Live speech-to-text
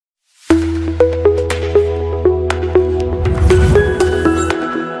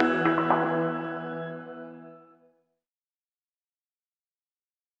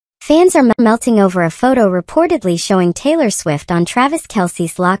Fans are melting over a photo reportedly showing Taylor Swift on Travis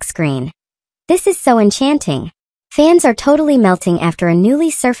Kelce's lock screen. This is so enchanting. Fans are totally melting after a newly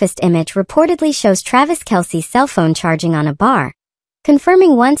surfaced image reportedly shows Travis Kelce's cell phone charging on a bar,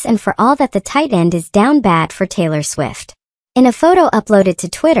 confirming once and for all that the tight end is down bad for Taylor Swift. In a photo uploaded to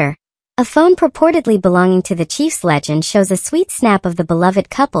Twitter, a phone purportedly belonging to the Chiefs legend shows a sweet snap of the beloved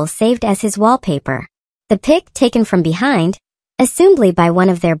couple saved as his wallpaper. The pic, taken from behind, assumably by one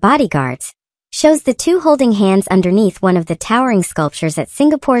of their bodyguards, shows the two holding hands underneath one of the towering sculptures at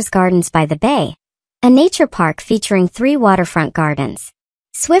Singapore's Gardens by the Bay, a nature park featuring 3 waterfront gardens.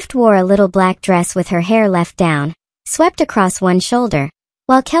 Swift wore a little black dress with her hair left down, swept across one shoulder,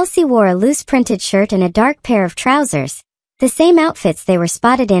 while Kelce wore a loose printed shirt and a dark pair of trousers, the same outfits they were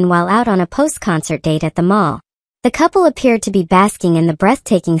spotted in while out on a post-concert date at the mall. The couple appeared to be basking in the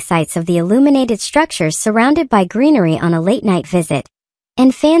breathtaking sights of the illuminated structures surrounded by greenery on a late-night visit,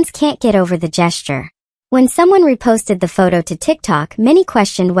 and fans can't get over the gesture. When someone reposted the photo to TikTok, many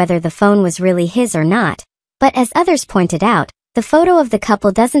questioned whether the phone was really his or not, but as others pointed out, the photo of the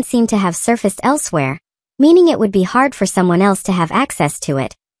couple doesn't seem to have surfaced elsewhere, meaning it would be hard for someone else to have access to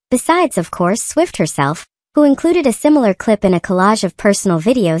it. Besides, of course, Swift herself, who included a similar clip in a collage of personal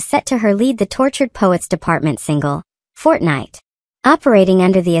videos set to her lead the Tortured Poets Department single, Fortnight. Operating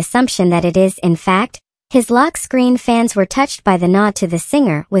under the assumption that it is, in fact, his lock screen, fans were touched by the nod to the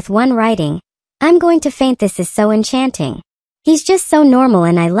singer, with one writing, "I'm going to faint, this is so enchanting. He's just so normal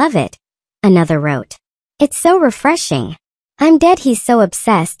and I love it." Another wrote, "It's so refreshing. I'm dead, he's so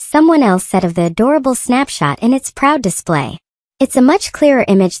obsessed." Someone else said of the adorable snapshot in its proud display, "It's a much clearer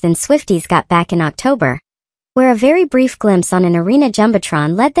image than Swifties got back in October, where a very brief glimpse on an arena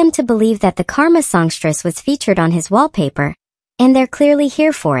jumbotron led them to believe that the Karma songstress was featured on his wallpaper, and they're clearly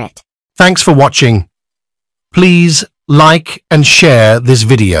here for it." Thanks for watching. Please like and share this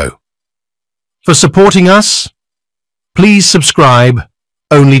video. For supporting us, please subscribe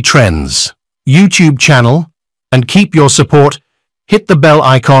Only Trends YouTube channel and keep your support. Hit the bell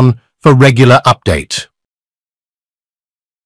icon for regular update.